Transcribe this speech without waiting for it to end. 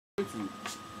2.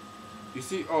 You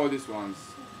see all these ones.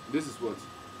 This is what?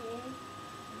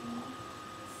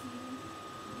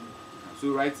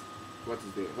 So write what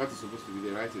is there. What is supposed to be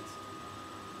there? Write it.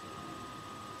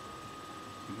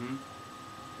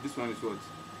 This one is what?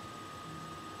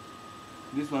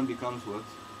 This one becomes what?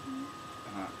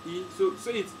 E. So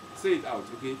say it out,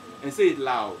 okay? And say it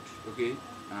loud, okay?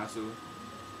 So A, B,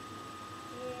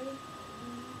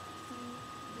 C,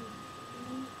 D,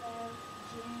 E, F,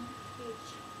 G,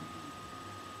 H.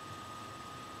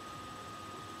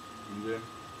 And then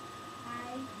I,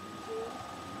 J,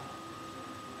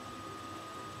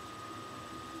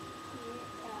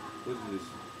 K, what is this?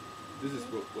 This is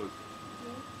what? J,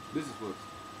 This is what?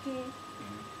 K,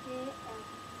 K, F,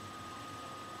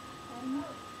 M,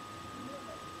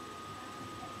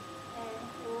 N,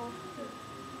 O, P,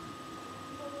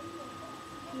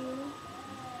 Q,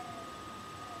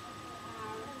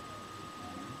 R,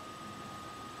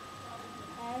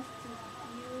 S, T,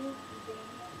 U, V,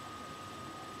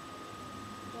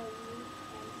 W,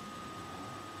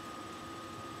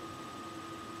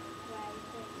 X, Y,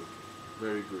 Z.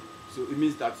 Very good. So it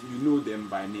means that you know them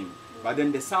by name. But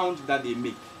then the sound that they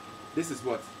make, this is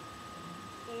what?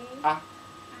 A,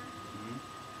 B,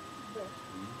 K,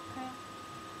 D,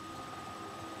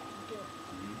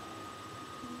 E,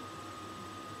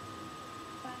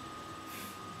 F,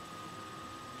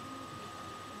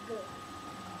 G,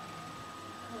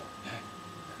 H,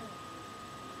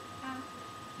 A.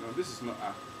 No, this is not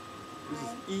A. This is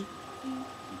E. E,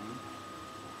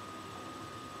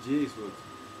 J is what?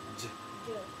 J.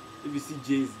 J, If you see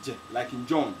J is J, like in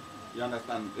John, you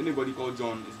understand? Anybody called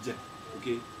John is J.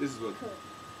 Okay, this is what? K,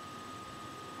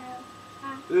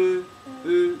 L,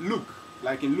 A, Look,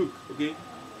 like in Luke. Okay,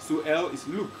 so L is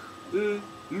look.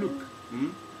 Look.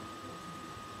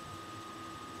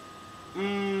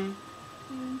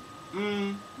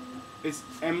 It's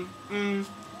M.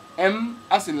 M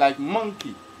as in like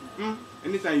monkey.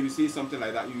 Anytime you say something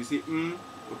like that, you say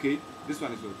okay. This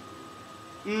one is what?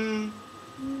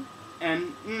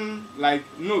 And like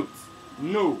note.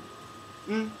 No.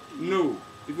 No.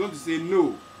 If you want to say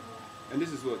no, and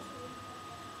this is what?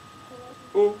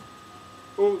 O.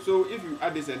 O. So if you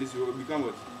add this and this, it will become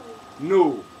what?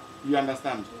 No. You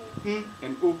understand?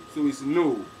 And O. So it's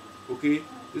no. Okay.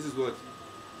 This is what?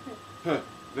 H.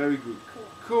 Very good.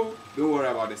 Cool. Don't worry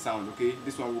about the sound. Okay.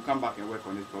 This one will come back and work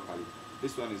on it properly.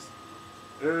 This one is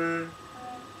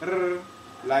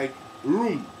like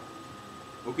room.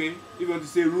 Okay. If you want to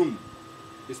say room,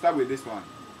 you start with this one.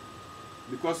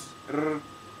 Because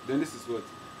then this is what?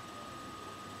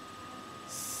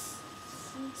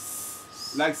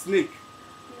 Like snake.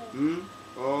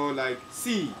 Or like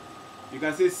C. You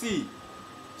can say C.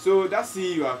 So that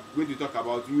C you are going to talk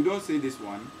about, you don't say this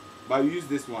one, but you use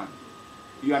this one.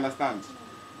 You understand?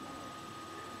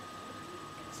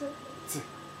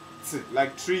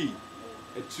 Like tree.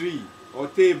 A tree. Or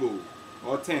table.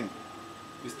 Or tent.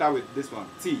 You start with this one.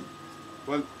 T.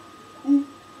 Well, U.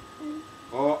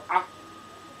 Or A.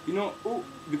 You know, U,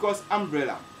 because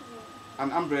umbrella.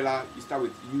 An umbrella, you start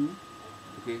with U.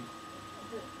 Okay.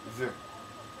 V.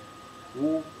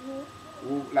 W.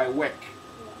 W, like work.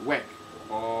 Work.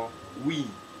 Or we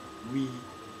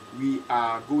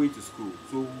are going to school.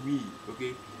 So we.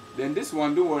 Okay. Then this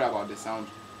one, don't worry about the sound,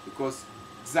 because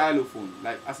xylophone,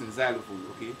 like as in xylophone.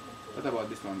 Okay. What about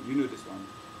this one? You know this one.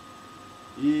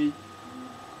 E.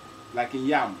 Like in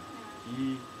yam.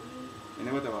 E. And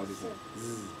then what about this one?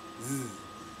 Z. Z.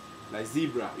 Like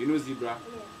zebra. You know zebra?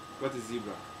 What is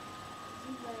zebra?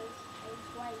 Zebra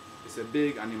is white. It's a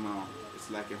big animal. It's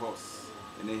like a horse.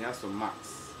 And then it has some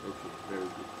marks. Okay, very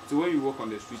good. So when you walk on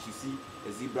the street, you see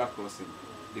a zebra crossing.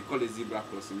 They call it zebra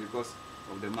crossing because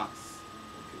of the marks.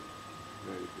 Okay,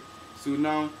 very good. So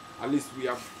now, at least we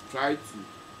have tried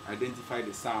to identify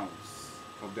the sounds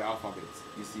of the alphabet.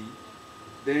 You see?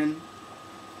 Then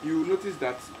you notice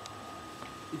that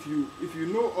if you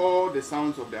know all the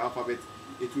sounds of the alphabet,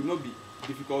 it will not be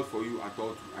difficult for you at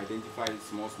all to identify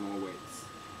small words.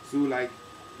 So like,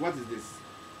 what is this?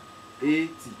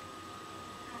 A-T.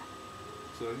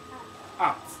 Sorry?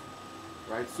 At.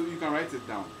 Right? So you can write it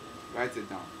down. Write it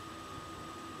down.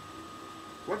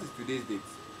 What is today's date?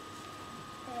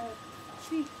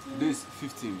 15. This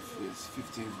 15th. Yes,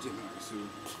 15th January. So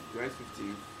write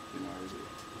 15th January there.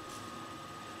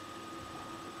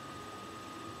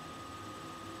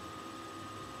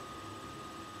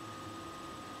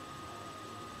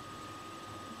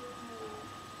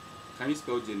 Can you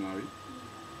spell January?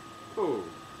 Oh,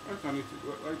 why can you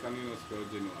not spell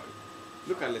January?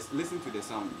 Look at listen to the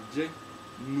sound. J,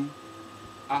 nu,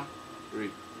 a, re.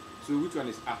 So which one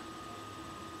is a?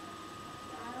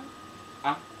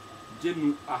 A, J,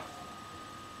 nu, a.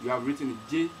 You have written it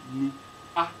J, N,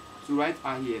 A. So write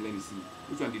A here, let me see.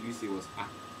 Which one did you say was A?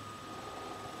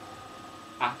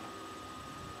 A.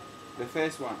 The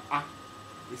first one, A,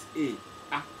 is A.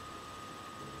 A.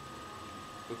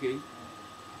 Okay.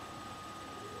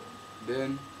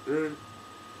 Then R.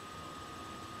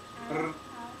 R.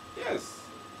 Yes.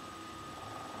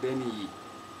 Then E.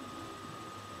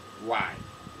 Y.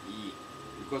 E.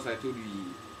 Because I told you E.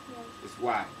 It's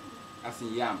Y. As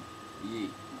in yam. E.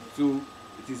 So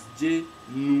it is J,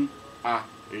 N, A, R.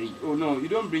 Oh no, you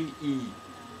don't bring E.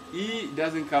 E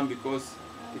doesn't come because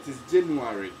it is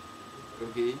January.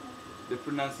 Okay. The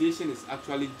pronunciation is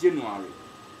actually January.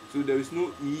 So there is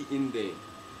no E in there.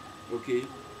 Okay.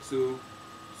 So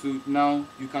now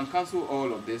you can cancel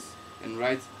all of this and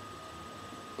write.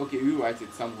 Okay, we write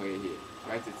it somewhere here.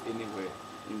 Write it anywhere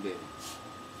in there.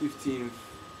 15th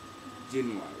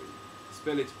January.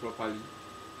 Spell it properly.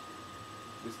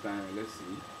 This time, let's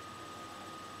see.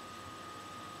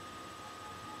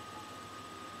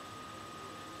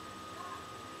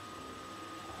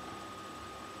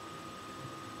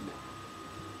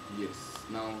 Yes.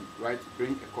 Now write,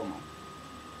 bring a comma,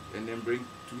 and then bring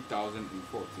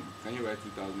 2014. Can you write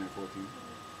 2014?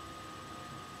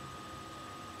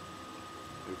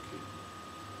 Okay.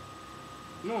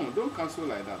 No, don't cancel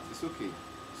like that. It's okay.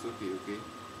 It's okay, okay?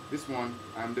 This one,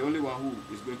 I'm the only one who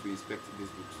is going to inspect this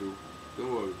book, so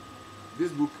don't worry.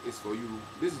 This book is for you.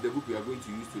 This is the book we are going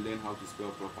to use to learn how to spell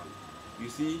properly. You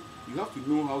see, you have to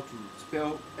know how to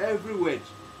spell every word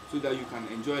so that you can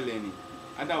enjoy learning.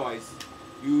 Otherwise,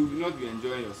 you will not be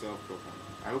enjoying yourself properly.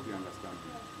 I hope you understand.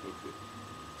 Okay.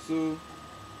 So,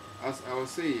 as I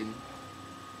was saying,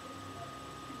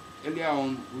 earlier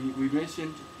on, we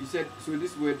mentioned, you said, so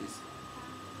this word is,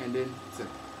 and then,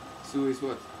 so it's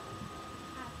what?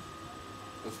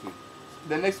 Okay.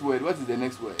 The next word, what is the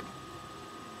next word?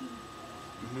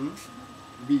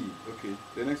 B. Okay.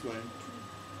 The next one.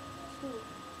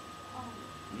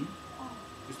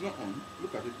 It's not on.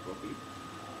 Look at it properly.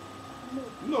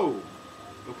 No.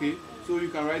 Okay. So you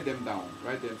can write them down.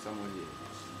 Write them somewhere here.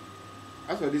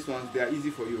 As for these ones, they are easy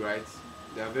for you, right?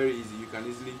 They are very easy. You can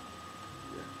easily.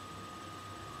 Yeah.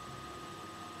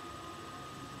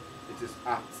 It is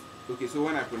art. Okay. So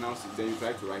when I pronounce it, then you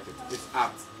try to write it. It's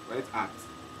art. Write art.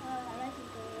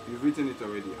 You've written it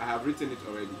already. I have written it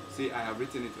already. Say, I have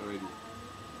written it already.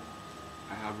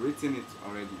 I have written it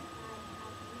already.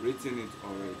 Written it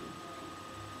already.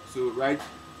 So write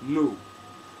no.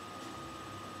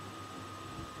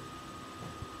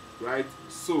 Write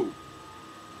so.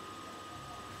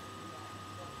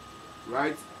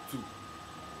 Write to.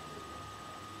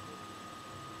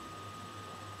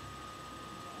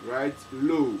 Write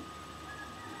low.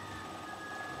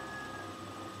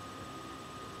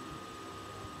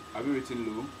 Have you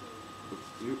written low?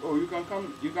 You can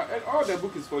come. You can. All the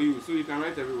book is for you, so you can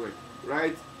write everywhere.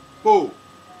 Write po.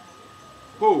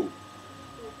 Po.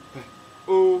 Pe.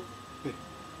 O. Pe.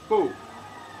 Po.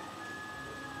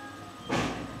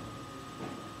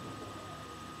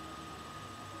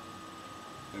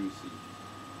 Let me see.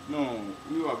 No,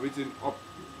 you have written up.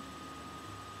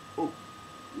 Oh,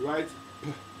 write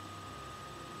P.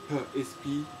 P is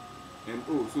P and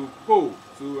O. So po.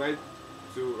 So write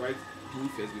P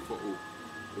first before O.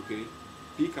 Okay?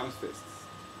 P comes first,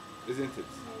 isn't it?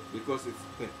 Because it's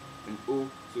P and O,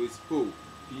 so it's Po.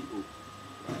 P-O.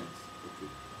 Right. Okay.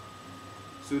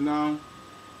 So now,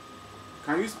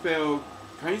 can you spell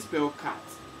cat? Yes.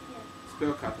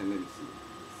 Spell cat and let me see.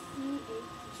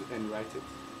 C-A. So, and write it.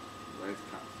 Write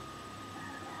cat.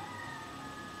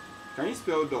 Can you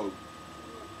spell dog?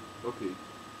 Yes. Okay.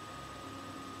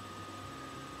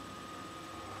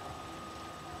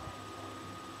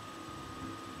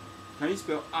 Can you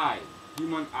spell eye?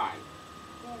 Human eye.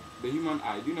 Yes. The human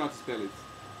eye. Do you know how to spell it?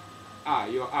 Eye,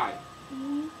 your eye.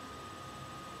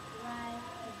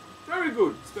 Very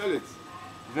good. Spell it.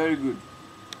 Very good.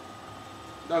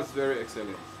 That's very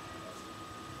excellent.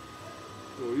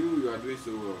 So you are doing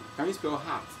so well. Can you spell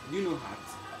hat? Do you know hat?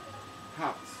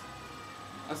 Hat.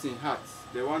 As in hat.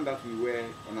 The one that we wear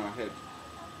on our head.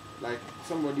 Like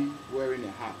somebody wearing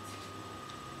a hat.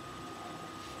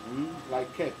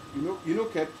 Like cap. You know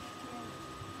cap?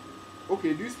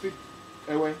 Okay, do you speak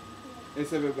Ewe?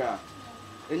 Esebega?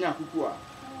 Enya kukua?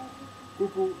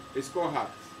 Kuku is called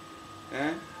hat.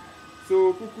 Eh?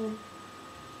 So kuku,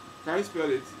 can you spell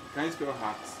it? Can you spell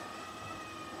hat?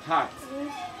 Hat.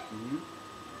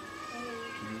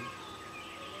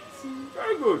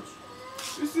 Very good.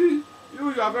 You see,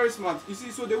 you are very smart. You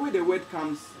see, so the way the word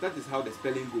comes, that is how the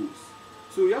spelling goes.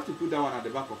 So you have to put that one at the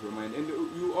back of your mind, and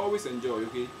you always enjoy.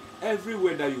 Okay, every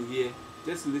word that you hear,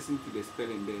 just listen to the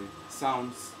spelling, the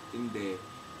sounds in there,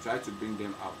 try to bring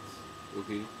them out,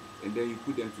 okay, and then you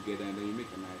put them together and then you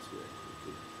make a nice word.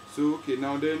 Okay, so okay,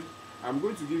 now then I'm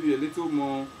going to give you a little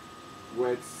more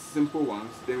words, simple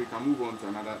ones, then we can move on to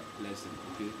another lesson.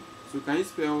 Okay, so can you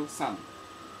spell sun?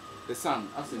 The sun,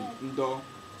 as in indoor,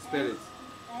 spell it.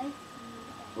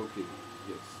 Okay,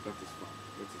 yes, that is fine.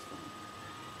 That is fine.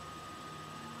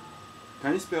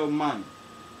 Can you spell man?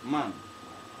 Man.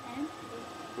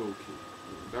 Okay,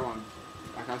 that one.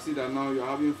 I can see that now you're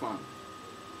having fun.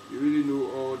 You really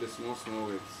know all the small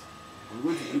words. I'm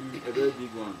going to give you a very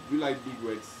big one. You like big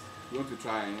words? You want to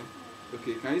try?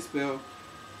 Okay, can you spell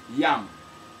yam?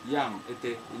 Yam.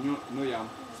 Ete. You know yam?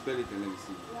 Spell it and let me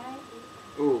see.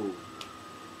 Oh,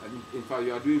 in fact,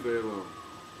 you are doing very well.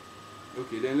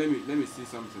 Okay, then let me see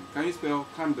something. Can you spell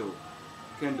candle?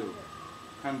 Candle.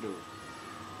 Candle.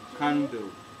 Candle.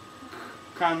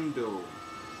 Candle.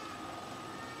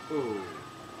 Oh,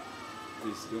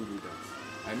 please don't do that.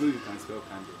 I know you can spell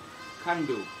candle.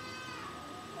 Candle.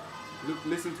 Look,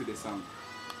 listen to the sound.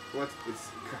 What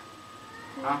is k?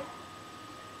 Ah?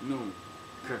 No.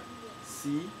 K.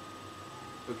 C.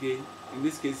 Okay. In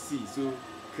this case, C. So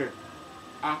k.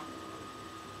 Ah.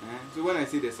 So when I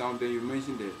say the sound, then you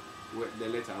mention the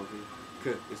letter. Okay.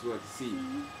 K is what? C.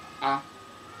 Ah.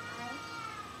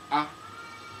 Ah.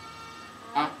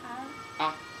 Ah.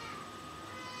 Ah.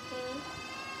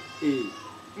 A.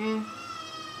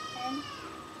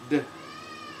 D.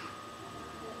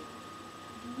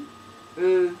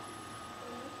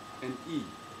 And E.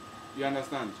 You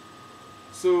understand?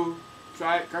 So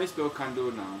try. Can you spell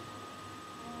candle now?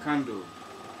 Candle.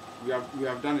 We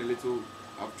have done a little.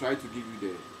 I've tried to give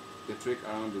you the trick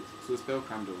around it. So spell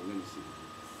candle. Let me see.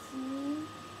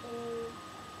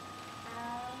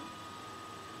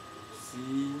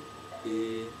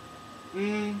 C-A.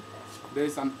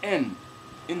 There's an N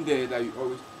in there that you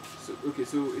always. So okay.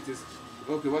 So it is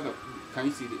okay. Can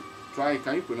you see it? Try.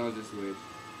 Can you pronounce this word?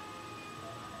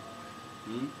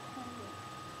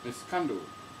 It's candle,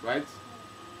 right?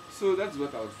 So that's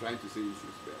what I was trying to say you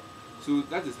should spell. So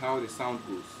that is how the sound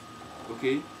goes.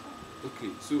 Okay?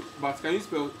 Okay, so but can you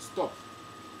spell stop?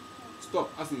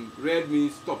 Stop, as in red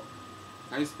means stop.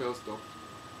 Can you spell stop?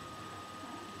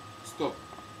 Stop.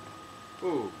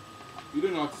 Oh, you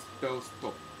don't know how to spell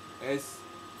stop.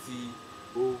 S-T-O-P.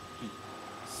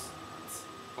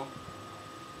 Stop.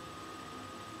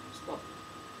 Stop.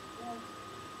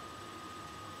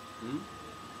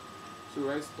 So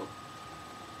write stop.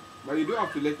 But you don't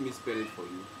have to let me spell it for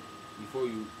you. Before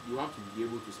you have to be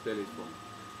able to spell it from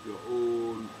your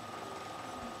own.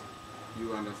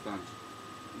 You understand?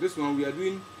 This one we are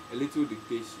doing a little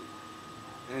dictation,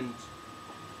 and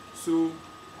so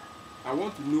I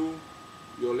want to know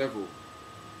your level.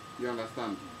 You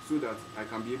understand? So that I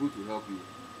can be able to help you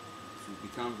to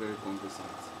become very conversant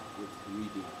with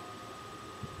reading.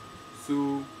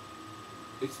 So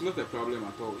it's not a problem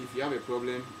at all. If you have a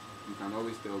problem, you can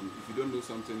always tell me. If you don't know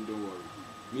something, don't worry.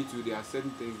 Me too, there are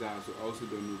certain things that I also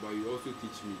don't know, but you also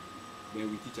teach me. Then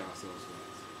we teach ourselves, right?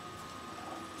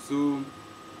 So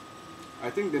I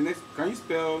think the next, can you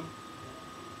spell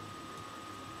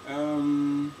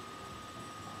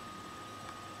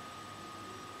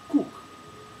cook?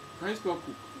 Can you spell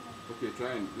cook? Okay,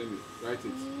 try and let me write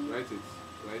it.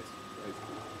 Write.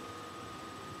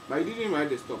 But you didn't write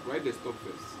the stop. Write the stop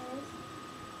first.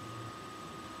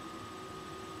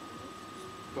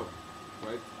 Stop.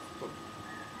 Right? Stop.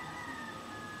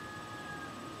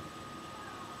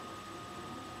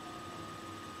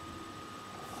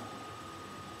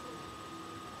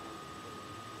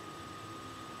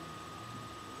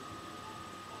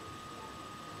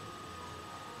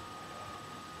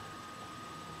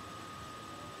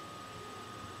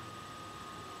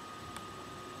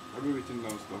 Have you written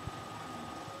down stop?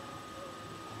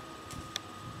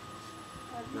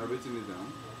 You have written it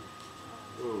down?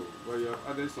 Oh, well, you have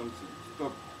added something.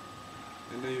 Stop.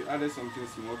 And then you added something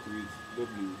small to it.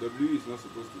 W. W is not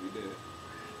supposed to be there.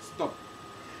 Stop.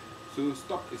 So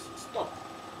stop is stop.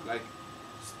 Like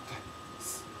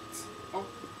stop.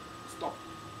 Stop.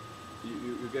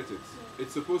 You get it?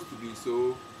 It's supposed to be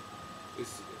so.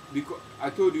 It's because I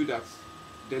told you that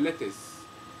the letters,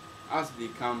 as they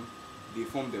come, they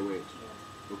form the word.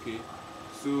 Okay?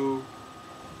 So,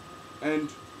 and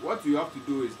what you have to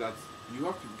do is that you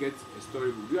have to get a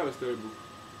storybook. Do you have a storybook?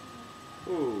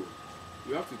 Oh,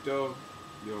 you have to tell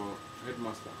your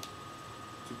headmaster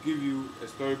to give you a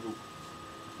storybook.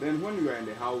 Then when you are in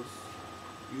the house,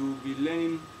 you'll be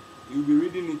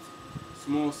reading it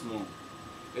small.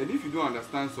 And if you don't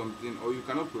understand something or you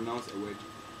cannot pronounce a word,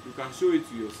 you can show it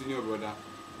to your senior brother,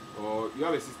 or you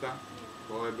have a sister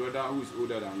or a brother who is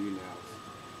older than you in the house.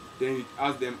 Then you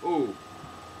ask them, oh,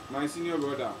 My senior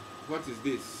brother, what is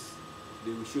this?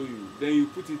 They will show you. Then you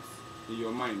put it in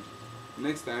your mind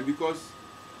next time, because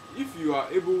if you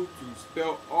are able to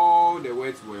spell all the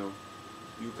words well,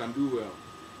 you can do well.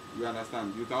 You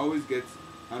understand? You can always get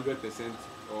 100%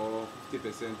 or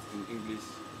 50% in English.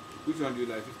 Which one do you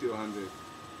like, 50 or 100?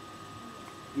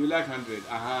 You like 100.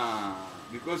 Aha!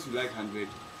 Because you like 100,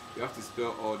 you have to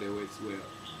spell all the words well.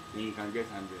 Then you can get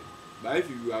 100. But if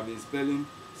you have been spelling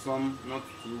some not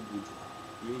too good,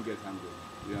 you won't get 100.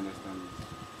 You understand me?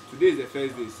 Today is the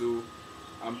first day, so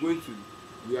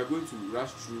we are going to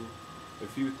rush through a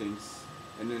few things,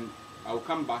 and then I'll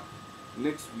come back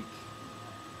next week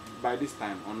by this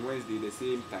time on Wednesday, the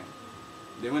same time.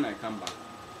 Then when I come back,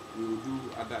 we will do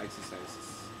other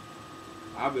exercises.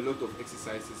 I have a lot of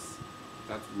exercises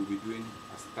that we'll be doing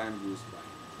as time goes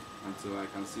by, until I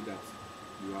can see that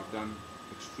you have done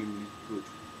extremely good.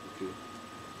 Okay.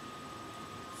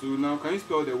 So now, can you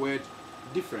spell the word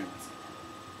different?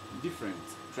 Different.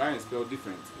 Try and spell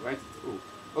different. Write it.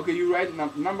 Oh, okay. You write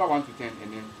number 1 to 10,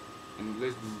 and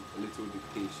let's do a little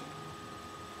dictation.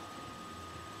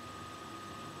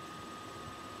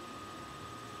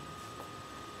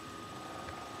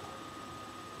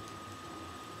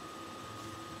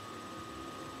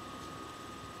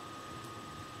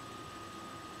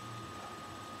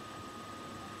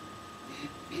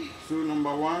 So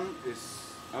number 1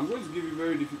 is, I'm going to give you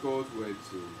very difficult words.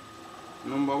 So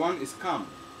number 1 is calm.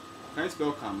 Can you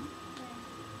spell calm?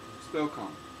 Spell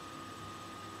calm.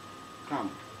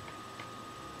 Calm.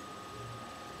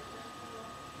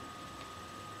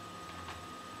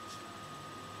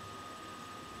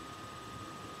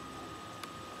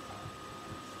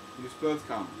 You spelled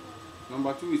calm.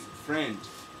 Number 2 is friend.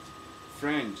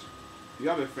 Friend. You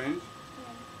have a friend?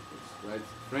 Yes, right.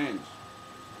 Friend.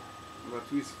 Number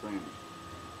 2 is friend.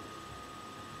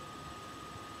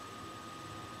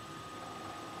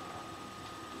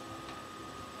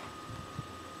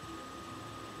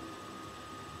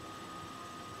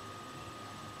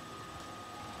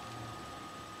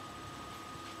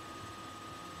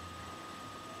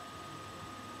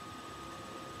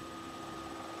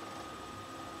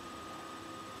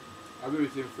 Have you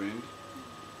written friend?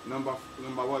 Number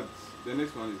what? The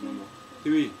next one is number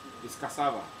 3. It's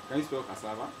cassava. Can you spell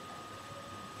cassava?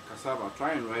 Cassava.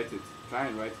 Try and write it. Try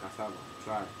and write cassava.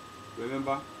 Try.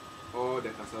 Remember all the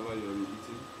cassava you have been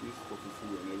eating. Use for fufu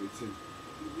and everything.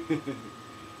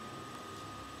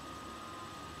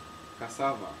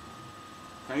 Cassava.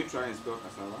 Can you try and spell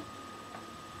cassava?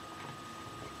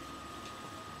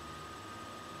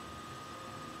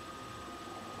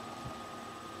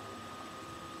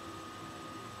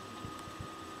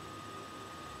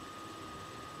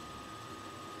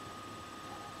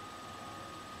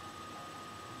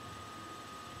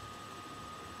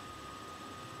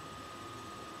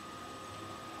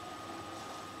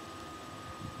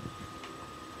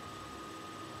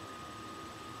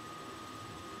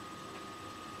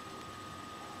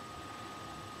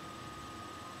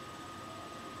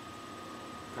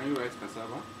 Can you write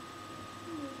cassava?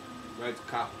 Write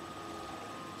ka,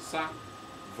 sa,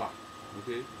 va.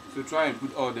 Okay? So try and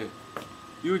put all there.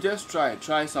 You just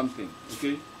try something.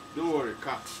 Okay? Don't worry.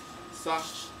 Ka, sa,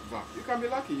 va. You can be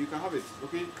lucky. You can have it.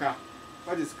 Okay? Ka.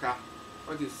 What is ka?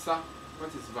 What is sa?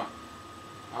 What is va?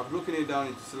 I've broken it down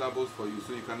into syllables for you,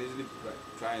 so you can easily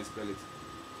try and spell it.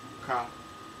 Ka,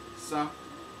 sa,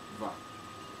 va.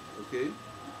 Okay?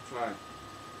 Try.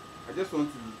 I just want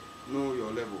to know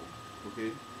your level.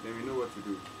 Okay? Then we know what to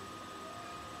do.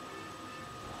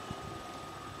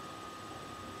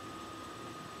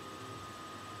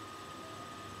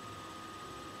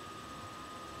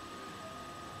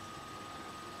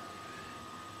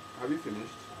 Have you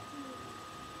finished?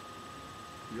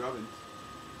 You haven't?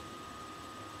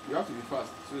 You have to be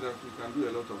fast so that we can do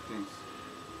a lot of things.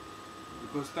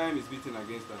 Because time is beating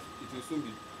against us. It will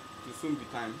soon be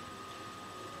time.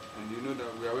 And you know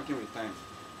that we are working with time.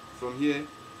 From here,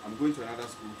 I'm going to another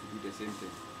school to do the same thing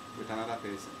with another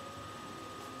person.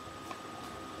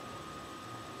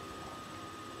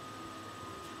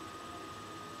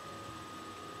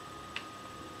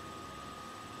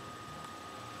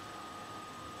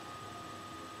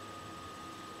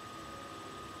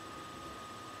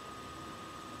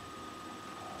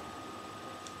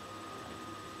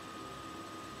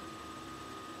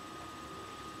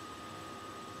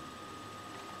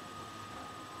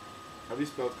 Have you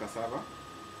spelled cassava?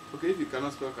 Okay, if you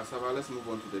cannot spell cassava, let's move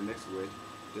on to the next word.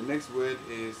 The next word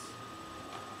is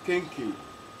kinky.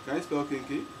 Can you spell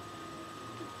kinky?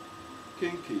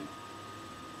 Kinky.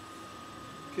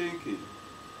 Kinky.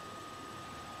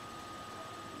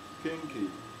 Kinky.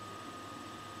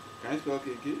 Can you spell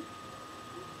kinky?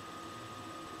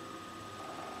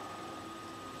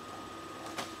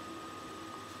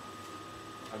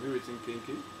 Have you written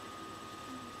Kenke?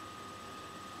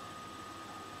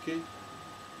 K,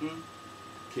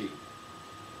 K,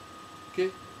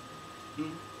 K,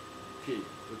 K,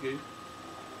 okay?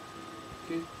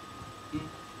 K,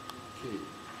 K.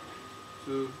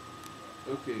 So,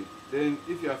 okay. Then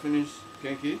if you are finished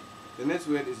Kenke, the next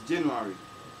word is January.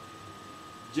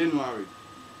 January.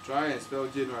 Try and spell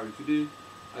January. Today,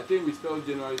 I think we spelled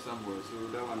January somewhere, so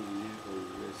that one is here for you.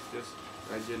 Let's just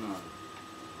write January.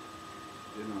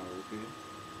 January, okay?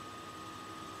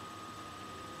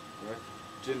 Right?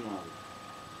 January.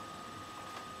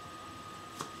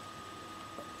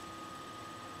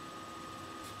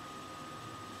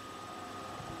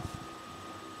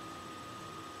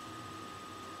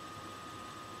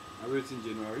 Have you written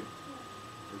January?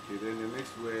 Okay, then the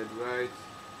next word, right?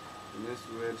 The next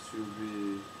word should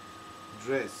be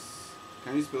dress.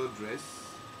 Can you spell dress?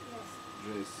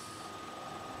 Yes.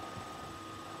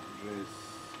 Dress.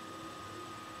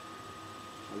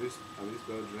 Dress. Have you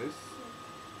spelled dress? Yes.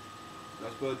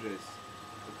 That's spell dress.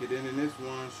 Okay, then the next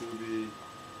one should be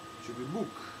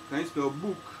book. Can you spell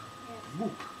book? Yes.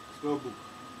 Book. Spell book.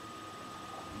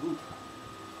 Book.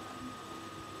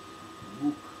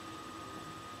 Book.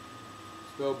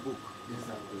 Spell book. Yes,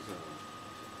 sir. Yes, sir.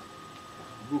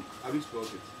 Book. Have you spelled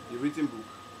it? You've written book.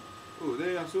 Oh,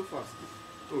 there you are so fast.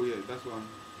 Oh yeah, that's one.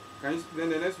 Can you, then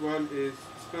the next one is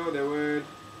spell the word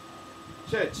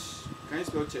church. Can you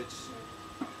spell church? Yes.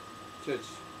 Church.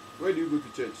 Where do you go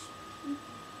to church?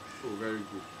 Oh, very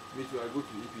good. Me too. I go to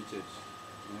EP church.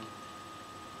 Yeah.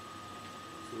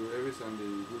 So every Sunday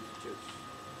we go to church.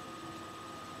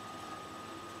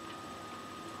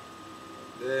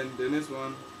 Then the next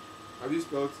one. Have you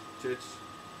spelled church?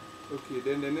 Okay.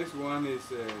 Then the next one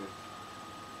is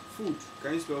food.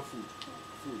 Can you spell food?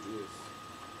 Food. Yes.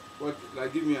 What?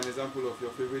 Like, give me an example of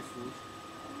your favorite food.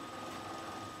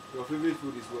 Your favorite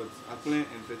food is what? Apple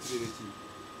and fertility.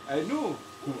 I know.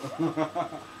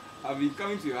 I've been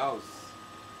coming to your house.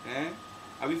 Eh?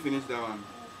 Have you finished that one?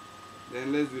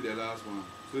 Then let's do the last one.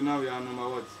 So now we are number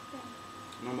what?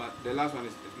 10. The last one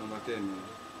is number 10.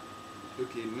 Eh?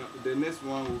 Okay. No, the next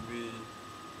one will be.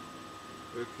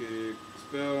 Okay.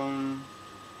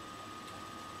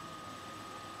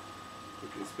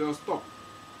 Spell stop.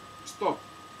 Stop.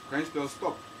 Can you spell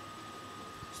stop?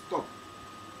 Stop.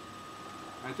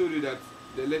 I told you that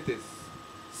the letters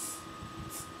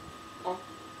O.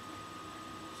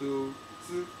 So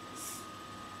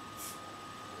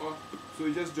O. So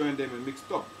you just join them and make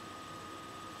stop.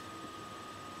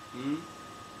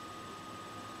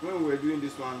 When we were doing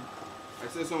this one, I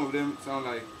said some of them sound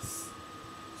like S,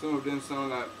 some of them sound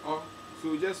like O.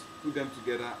 So just put them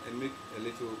together and make a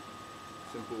little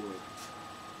simple word.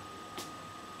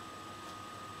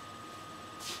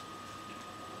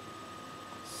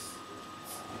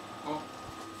 O.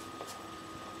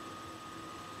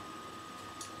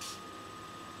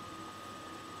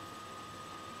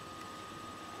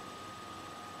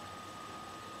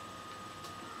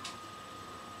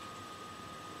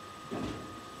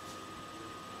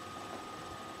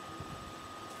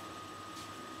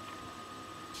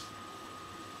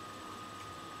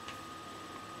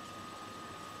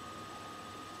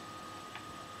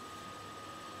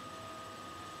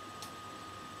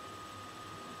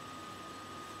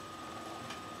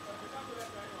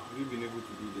 Have you been able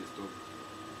to do the stuff?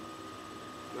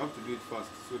 You have to do it fast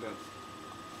so that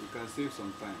you can save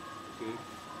some time, okay?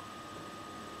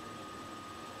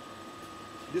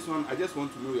 This one, I just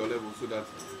want to know your level so that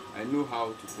I know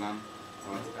how to plan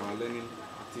our learning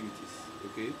activities,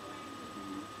 okay?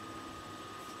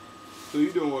 So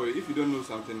you don't worry, if you don't know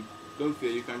something, don't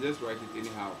fear, you can just write it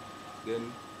anyhow.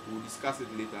 Then we'll discuss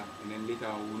it later, and then later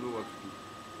on we'll know what to do.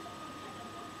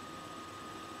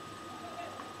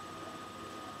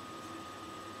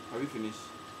 Have you finished?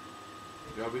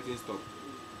 You have written stop.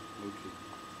 Okay.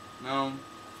 Now,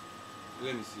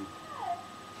 let me see.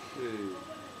 Hey,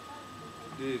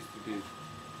 this is today.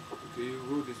 Okay, you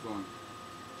wrote this one.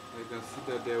 I can see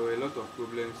that there were a lot of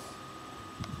problems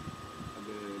at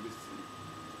the listing.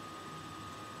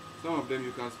 Some of them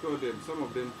you can spell them, some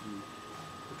of them too.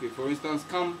 Okay, for instance,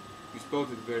 come, you spelled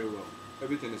it very well.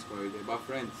 Everything is correct there. But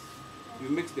friends, you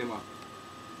mix them up.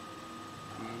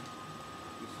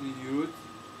 You see, you wrote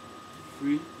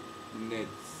free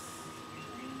nets.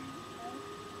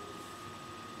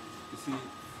 You see,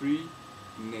 free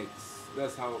nets.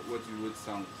 That's how what you wrote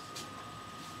sounds.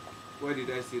 Why did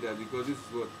I say that? Because this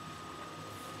is what.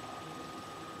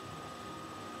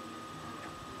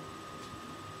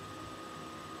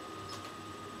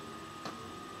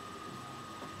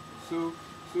 So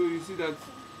you see that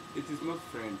it is not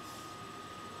friends.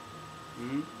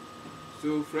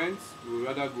 So friends will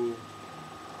rather go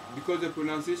because the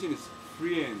pronunciation is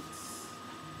friends.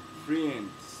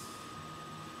 Friends.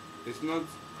 It's not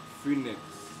freeness.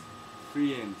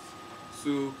 Friends.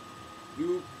 So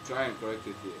you try and correct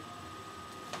it here.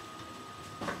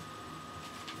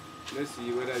 Let's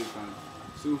see whether you can.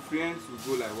 So friends will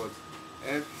go like what?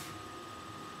 Friends.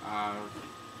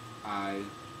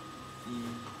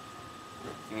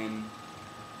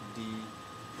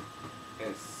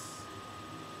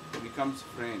 It becomes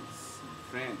friends.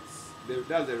 Friends.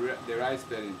 That's the right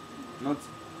spelling. Not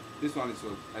this one is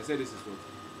what? I said this is what?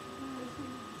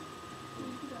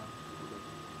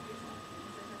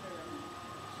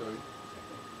 Sorry?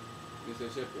 Mr.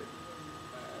 Shepherd.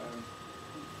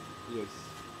 Yes.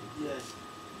 Yes.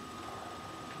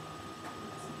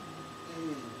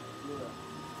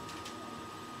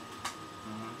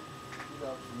 Good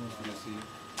afternoon. You see?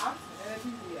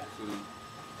 So,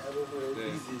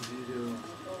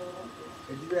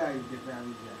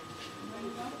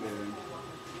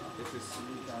 this is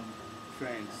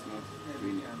friends, not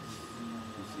friends.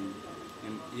 You see?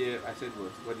 And here I said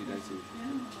what? What did I say?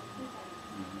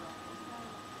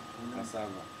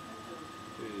 Cassava.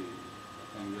 Hey,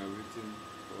 and we have written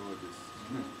all this.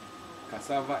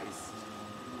 Cassava is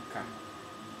ka.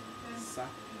 Sa.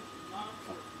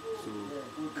 Fa. So,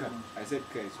 ka. I said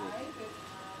ka is what?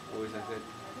 Always I said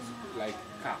like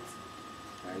cat.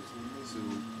 Right? So,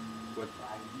 what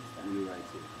will you write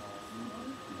it?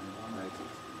 Write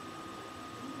it.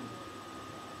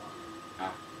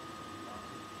 Ah.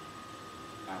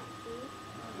 Ah.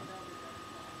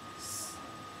 S.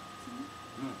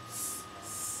 No. S.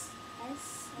 S.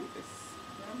 Yes.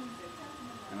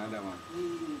 Another one.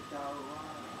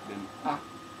 Then ah.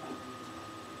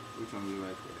 Which one will you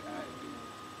write for the I?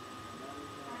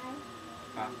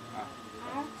 Ah. Ah.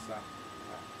 Sa.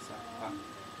 Ah. Sa. Ah.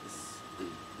 It's A.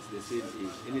 It's the same A.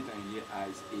 Anytime you hear I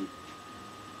is A.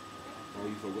 Or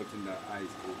you've forgotten that I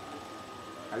is A.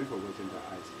 Have you forgotten that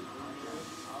I is A?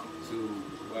 So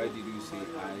why did you say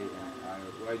I and I?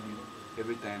 Why do you,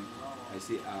 every time I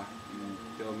say ah, you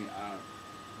tell me ah?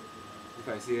 If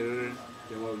I say r,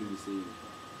 then what will you be saying?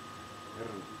 R.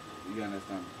 You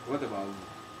understand? What about,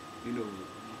 you know,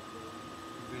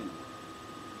 thing?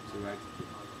 So write it.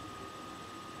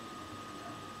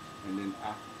 And then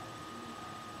ah.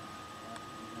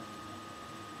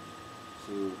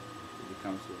 So it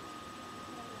becomes what?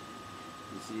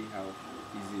 You see how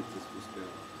easy it is to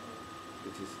spell.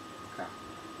 It is ka,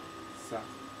 sa,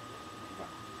 va.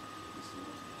 You see?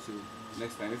 So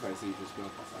next time if I say you should spell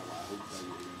cassava, I hope that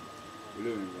you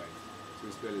will remember right.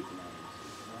 So spell it now.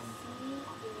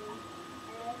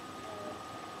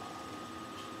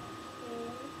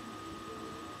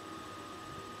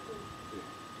 Okay.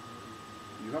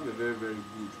 You have a very, very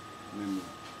good memory,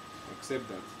 except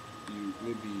that you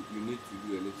need to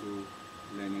do a little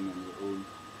learning on your own.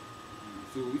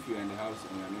 So if you are in the house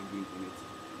and you are not doing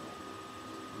anything,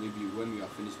 maybe when you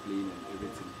are finished playing and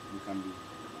everything, you can be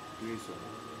doing some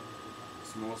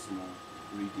small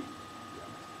reading.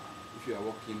 Yeah. If you are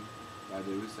walking by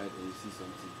the roadside and you see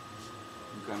something,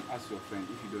 you can ask your friend.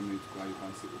 If you don't know it, you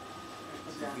can say, oh,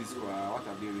 this what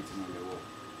have they written on the wall?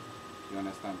 You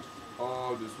understand?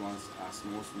 All those ones are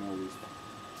small ways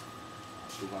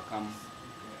to overcome,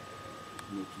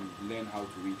 to learn how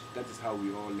to read. That is how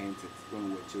we all learned it when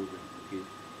we were children. Okay.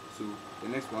 So the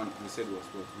next one we said was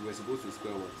what? We were supposed to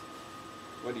spell what?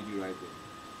 What did you write there?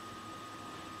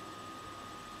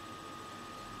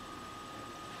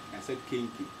 I said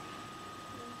kinky.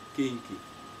 Kinky.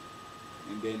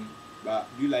 And then, but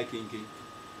do you like kinky?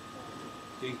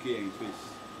 Kinky and fish.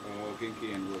 Or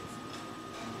kinky and what?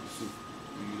 Soup.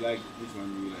 Do you like, which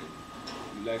one do you like?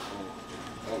 You like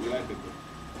or you like pepper?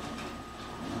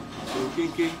 So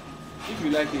kinky, if you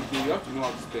like kinky, you have to know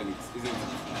how to spell it, isn't it?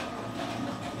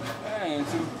 And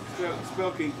so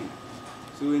spell kinky.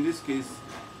 So in this case,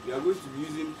 we are going to be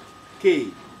using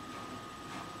K.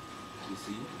 You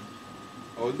see?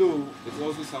 Although it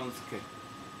also sounds K,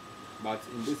 but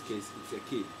in this case it's a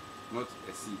K, not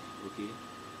a C. Okay?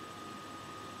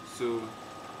 So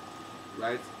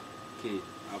write K.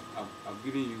 I've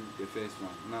given you the first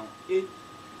one. Now A.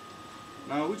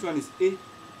 Now which one is A?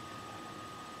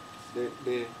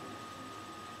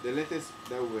 The letters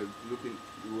that we were looking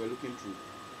through.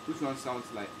 Which one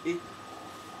sounds like A?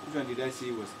 Which one did I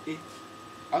say was A?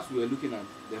 As we were looking at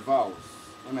the vowels,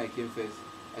 when I came first,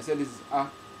 I said this is A,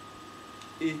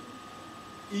 E,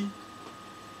 I,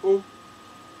 O,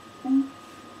 U,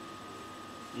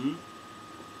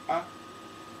 A,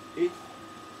 E,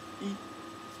 I,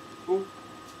 O,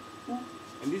 U,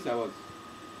 and these are what?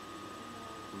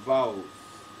 Vowels.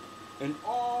 And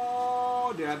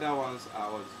all the other ones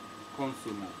are what?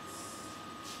 Consonants.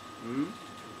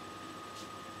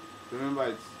 Remember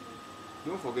it.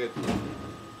 Don't forget.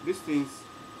 These things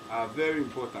are very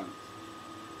important.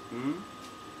 Hmm?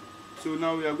 So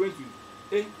now we are going to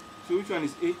A. So which one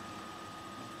is A?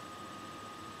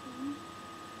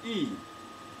 E.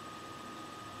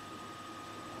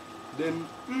 Then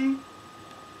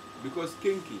because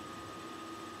kinky.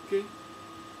 Okay.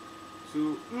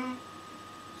 So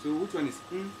so which one is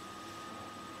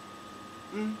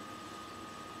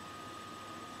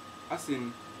as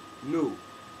in no.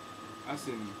 As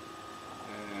in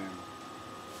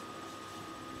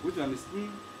which one is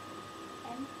M.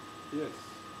 Yes.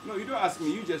 No, you don't ask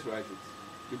me, you just write it.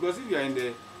 Because if you are in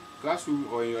the classroom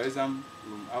or in your exam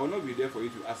room, I will not be there for you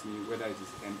to ask me whether it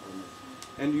is N or not.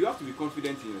 And you have to be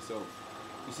confident in yourself.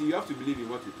 You see, you have to believe in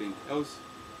what you think. Else,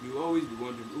 you will always be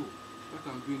wondering, oh, what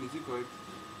I'm doing, is it correct?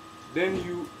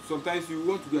 Then sometimes you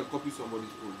want to go and copy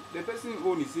somebody's own. The person's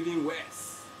own is even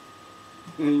worse.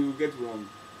 And you get wrong.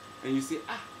 And you say,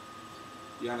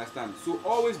 you understand? So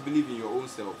always believe in your own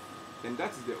self. And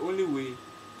that is the only way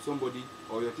somebody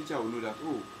or your teacher will know that,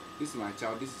 oh, this is my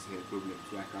child, this is her problem,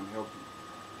 so I can help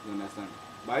you. You understand?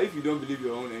 But if you don't believe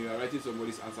your own and you are writing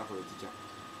somebody's answer for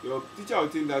your teacher will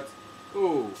think that,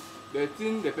 oh, the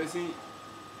thing the person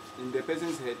in the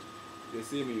person's head, the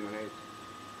same in your head.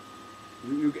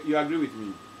 You agree with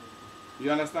me?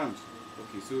 You understand?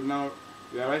 Okay, so now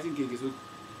we are writing cake.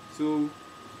 So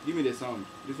give me the sound.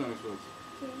 This one is what?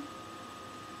 K.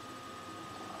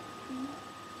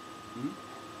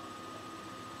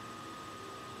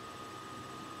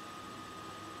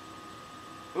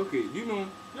 Okay, do you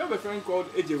have a friend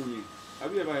called Ejewuni?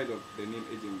 Have you ever heard of the name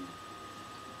Ejewuni?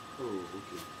 Oh,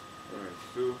 okay. Alright,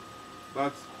 so,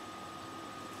 but,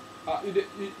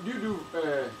 do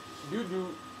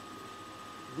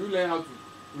you learn how to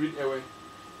read away?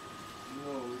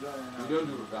 No, we don't. You don't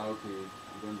do that, okay.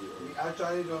 You don't do We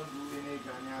actually don't do any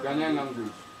Ghanaian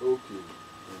language. Okay.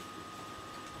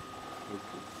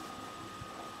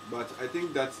 But I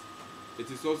think that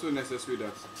it is also necessary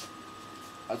that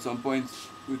at some point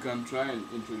we can try and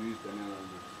introduce Ghanaian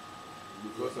language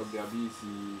because of their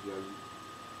BC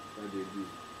that they do.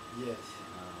 Yes.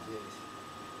 Yes.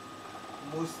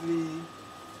 Mostly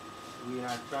we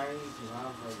are trying to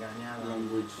have a Ghanaian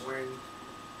language when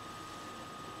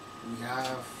we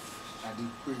have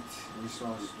adequate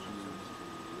resources.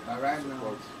 But right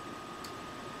now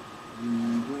we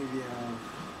don't really have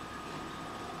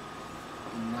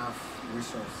enough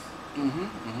resource.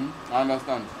 I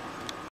understand.